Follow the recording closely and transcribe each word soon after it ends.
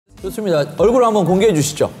좋습니다. 얼굴 한번 공개해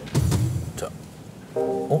주시죠. 자.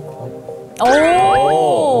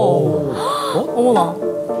 어머나.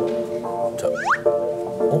 자.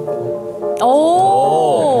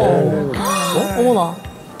 어머나.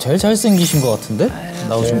 제일 잘생기신 것 같은데?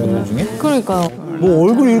 나오신 분들 중에? 그러니까요. 뭐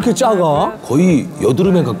얼굴이 이렇게 작아? 거의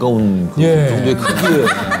여드름에 가까운 그 정도의 크기에.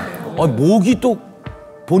 아, 목이 또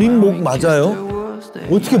본인 목 맞아요?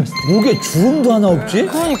 어떻게 목에 주름도 하나 없지?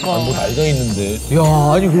 그러니까. 뭐 나이가 있는데.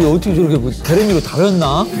 야, 아니 그게 어떻게 저렇게 뭐 대레미로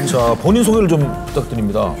다렸나? 자, 본인 소개를 좀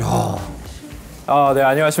부탁드립니다. 네,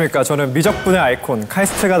 안녕하십니까. 저는 미적분의 아이콘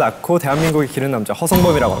카이스트가 낳고 대한민국을 기른 남자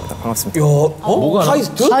허성범이라고 합니다. 반갑습니다. 야, 뭐가 나?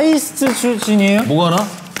 카이스트? 카이스트 출신이에요? 뭐가 나?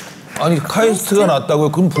 아니, 카이스트가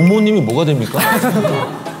났다고요? 그럼 부모님이 뭐가 됩니까?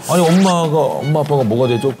 아니, 엄마 아빠가 뭐가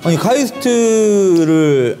되죠? 아니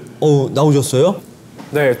카이스트를 나오셨어요?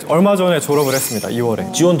 네, 얼마 전에 졸업을 했습니다.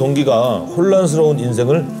 2월에. 지원 동기가 혼란스러운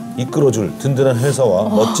인생을 이끌어줄 든든한 회사와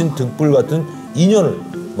멋진 등불 같은 인연을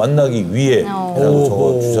만나기 위해 라고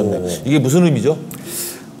적어주셨네. 이게 무슨 의미죠?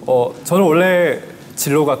 저는 원래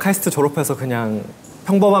진로가 카이스트 졸업해서 그냥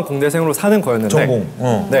평범한 공대생으로 사는 거였는데 전공.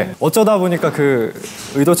 네, 어쩌다 보니까 그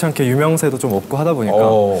의도치 않게 유명세도 좀 얻고 하다 보니까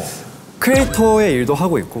크리에이터의 일도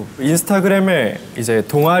하고 있고 인스타그램에 이제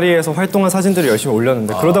동아리에서 활동한 사진들을 열심히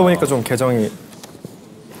올렸는데 그러다 보니까 좀 계정이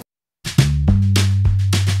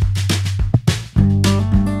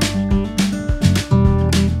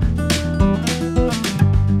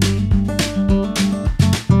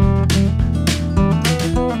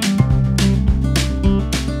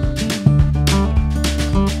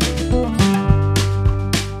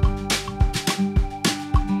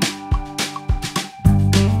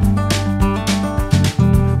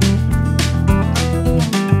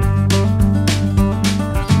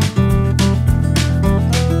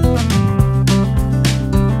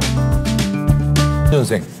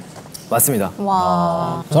년생. 맞습니다.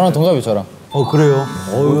 와. 저랑 동갑이 저랑. 그래요?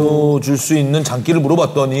 보여줄 수 있는 장기를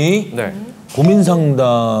물어봤더니 네. 고민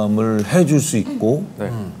상담을 해줄 수 있고 네.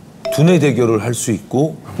 두뇌 대결을 할 수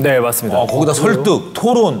있고 네, 맞습니다. 거기다 설득,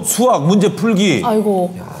 토론, 수학, 문제 풀기.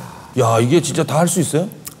 아이고. 야, 이게 진짜 다 할 수 있어요?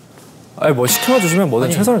 아니, 뭐 시켜주시면 뭐든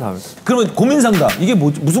최선을 다합니다. 그러면 고민 상담, 이게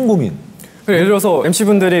무슨 고민? 예를 들어서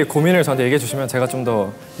MC분들이 고민을 저한테 얘기해 주시면 제가 좀 더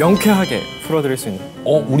명쾌하게 풀어드릴 수 있는.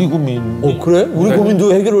 우리 고민. 그래? 우리 네.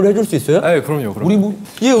 고민도 해결을 해줄 수 있어요? 네, 그럼요. 우리 뭐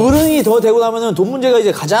이게 어른이 더 되고 나면은 돈 문제가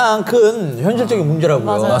이제 가장 큰 현실적인 문제라고요.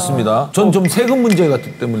 맞아요. 맞습니다. 전 좀 세금 문제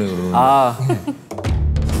같기 때문에 그런.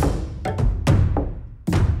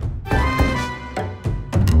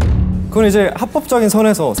 그건 이제 합법적인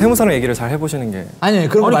선에서 세무사랑 얘기를 잘 해보시는 게. 아니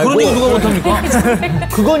그런 거 말고. 그런 얘기 누가 못합니까?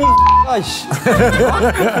 그건 씨.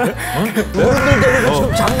 어른들 데리고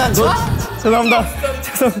지금 장난쳐? 죄송합니다.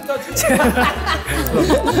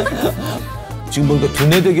 지금 보니까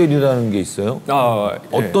두뇌 대결이라는 게 있어요.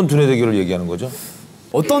 어떤 두뇌 대결을 얘기하는 거죠?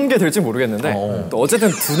 어떤 게 될지 모르겠는데 또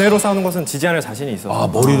어쨌든 두뇌로 싸우는 것은 지지 않을 자신이 있어서.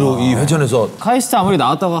 머리로 이 회전해서. 카이스트 아무리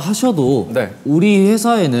나왔다고 하셔도 네. 우리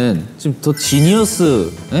회사에는 지금 더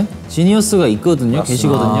지니어스가 있거든요.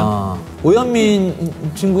 계시거든요. 오현민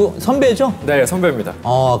친구 선배죠? 네, 선배입니다.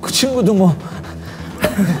 그 친구도 뭐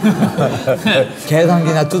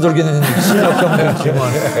계산기나 두들기는 실력병들 지금.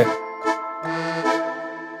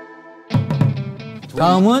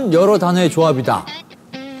 다음은 여러 단어의 조합이다.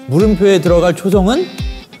 물음표에 들어갈 초성은?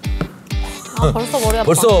 벌써 머리 아파.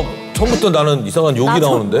 벌써 처음부터 나는 이상한 욕이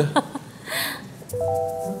나오는데.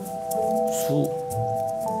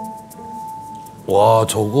 와,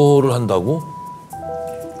 저거를 한다고?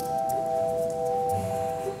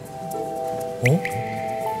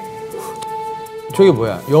 저게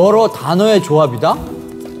뭐야? 여러 단어의 조합이다?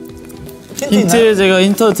 힌트 제가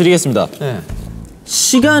힌트 드리겠습니다. 네.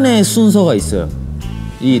 시간의 순서가 있어요.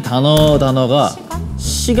 이 단어가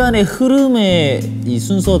시간의 흐름의 이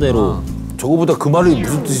순서대로. 저거보다 그 말이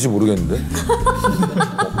무슨 뜻인지 모르겠는데.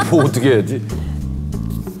 뭐 어떻게 해야지?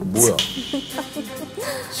 뭐야?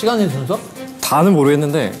 시간의 순서? 다는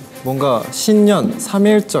모르겠는데 뭔가 신년,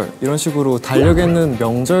 3.1절 이런 식으로 달력 있는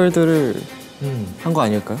명절들을 한 거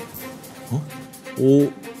아닐까요?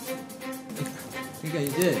 그러니까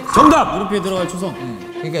이제 정답! 물음표에 들어갈 초성.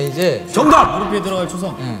 그러니까 이제 정답! 물음표에 들어갈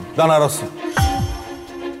초성. 난 알았어.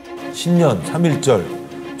 신년, 3.1절,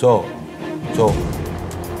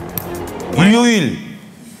 일요일.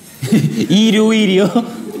 일요일이요?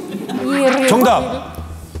 정답!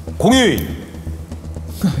 공휴일.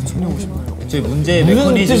 제 문제의 무슨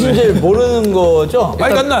메커니즘을. 뜻인지 모르는 거죠?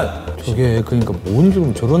 빨간 날. 저게 그러니까 뭔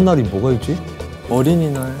지금 저런 날이 뭐가 있지?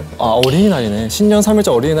 어린이날. 어린이날이네. 신년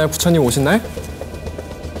 3.1절 어린이날 부처님 오신 날?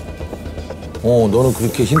 너는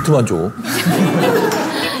그렇게 힌트만 줘.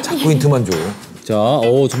 자꾸 힌트만 줘. 자,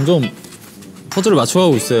 점점 퍼즐을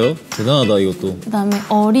맞춰가고 있어요. 대단하다 이것도. 그다음에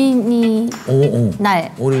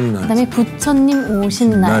어린이날. 어린이날. 그다음에 부처님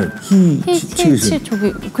오신 날. 히히치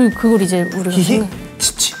저기 그걸 이제 우리가 히히?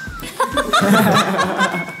 치치.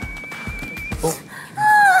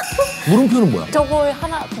 물음표는 뭐야? 저거에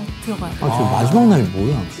하나 더 들어가요. 저 마지막 날이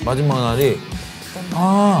뭐야? 마지막 날이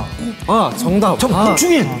아 정답.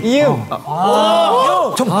 정충일. 이응.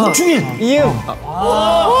 정충일. 이응.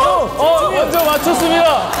 먼저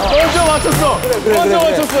맞췄습니다. 먼저 맞췄어. 먼저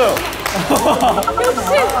맞췄어요.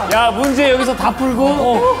 야, 문제 여기서 다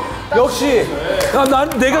풀고. 역시. 야, 난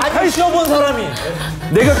내가 많이 쉬어본 사람이.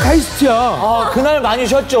 내가 카이스트야. 그날 많이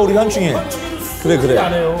쉬었죠 우리 현충일. 그래.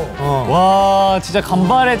 와, 진짜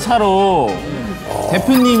간발의 차로.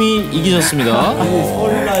 대표님이 이기셨습니다.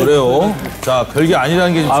 그래요. 자, 별게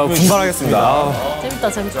아니라는 게 좀 분발하겠습니다. 재밌다.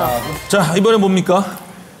 자, 이번엔 뭡니까?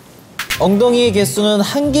 엉덩이의 개수는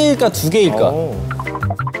한 개일까 두 개일까?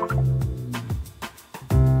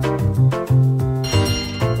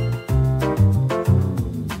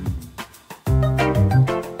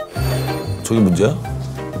 저게 문제야?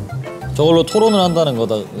 저걸로 토론을 한다는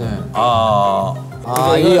거다.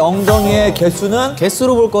 이 엉덩이의 개수는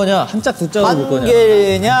개수로 볼 거냐, 한 짝 두 짝으로 볼 한 거냐.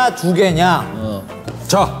 개냐 두 개냐.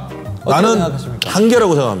 자, 어떻게 나는 생각하십니까? 한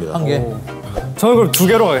개라고 생각합니다. 한 개. 저는 그럼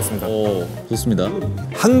 2개로 가겠습니다. 오, 좋습니다.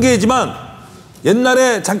 한 개지만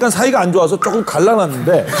옛날에 잠깐 사이가 안 좋아서 조금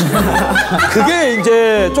갈라놨는데 그게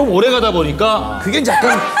이제 좀 오래 가다 보니까 그게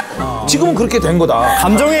약간 지금은 그렇게 된 거다.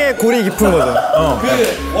 감정의 골이 깊은 거죠.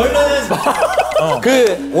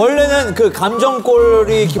 원래는 그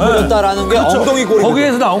감정골이 깊어졌다라는 게 엉덩이 골이.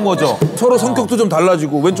 거기에서 나온 거죠. 서로 성격도 좀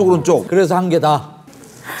달라지고 왼쪽 오른쪽. 그래서 한 개다.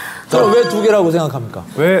 그럼 왜 두 개라고 생각합니까?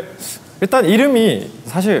 왜 일단 이름이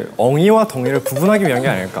사실 엉이와 덩이를 구분하기 위한 게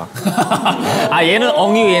아닐까. 아, 얘는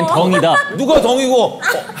엉이고 얘는 덩이다. 누가 덩이고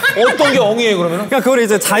어떤 게 엉이에요 그러면은? 그러니까 그걸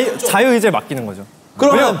이제 자유의지에 맡기는 거죠.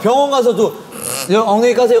 그러면 병원 가서도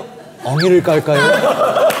엉덩이 까세요. 엉이를 깔까요?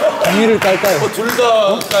 덩이를 깔까요? 둘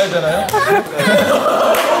다 까야 되나요?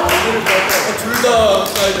 둘 다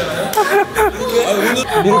까야 되나요?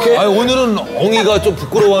 이렇게? 아니, 오늘은 엉이가 좀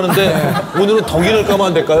부끄러워하는데 오늘은 덩이를 까면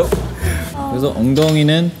안 될까요? 그래서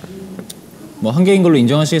엉덩이는 뭐 한 개인 걸로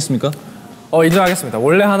인정하시겠습니까? 인정하겠습니다.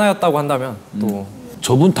 원래 하나였다고 한다면 또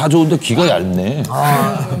저분 다 좋은데 귀가 얇네.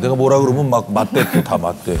 내가 뭐라 그러면 막 맞대 또 다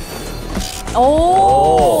맞대.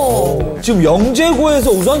 오. 지금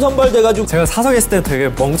영재고에서 우선 선발돼가지고 제가 사석에 있을 때 되게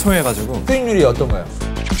멍청해가지고 수익률이 어떤가요?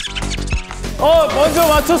 먼저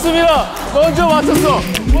맞췄습니다. 먼저 맞췄어.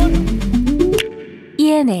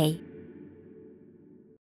 ENA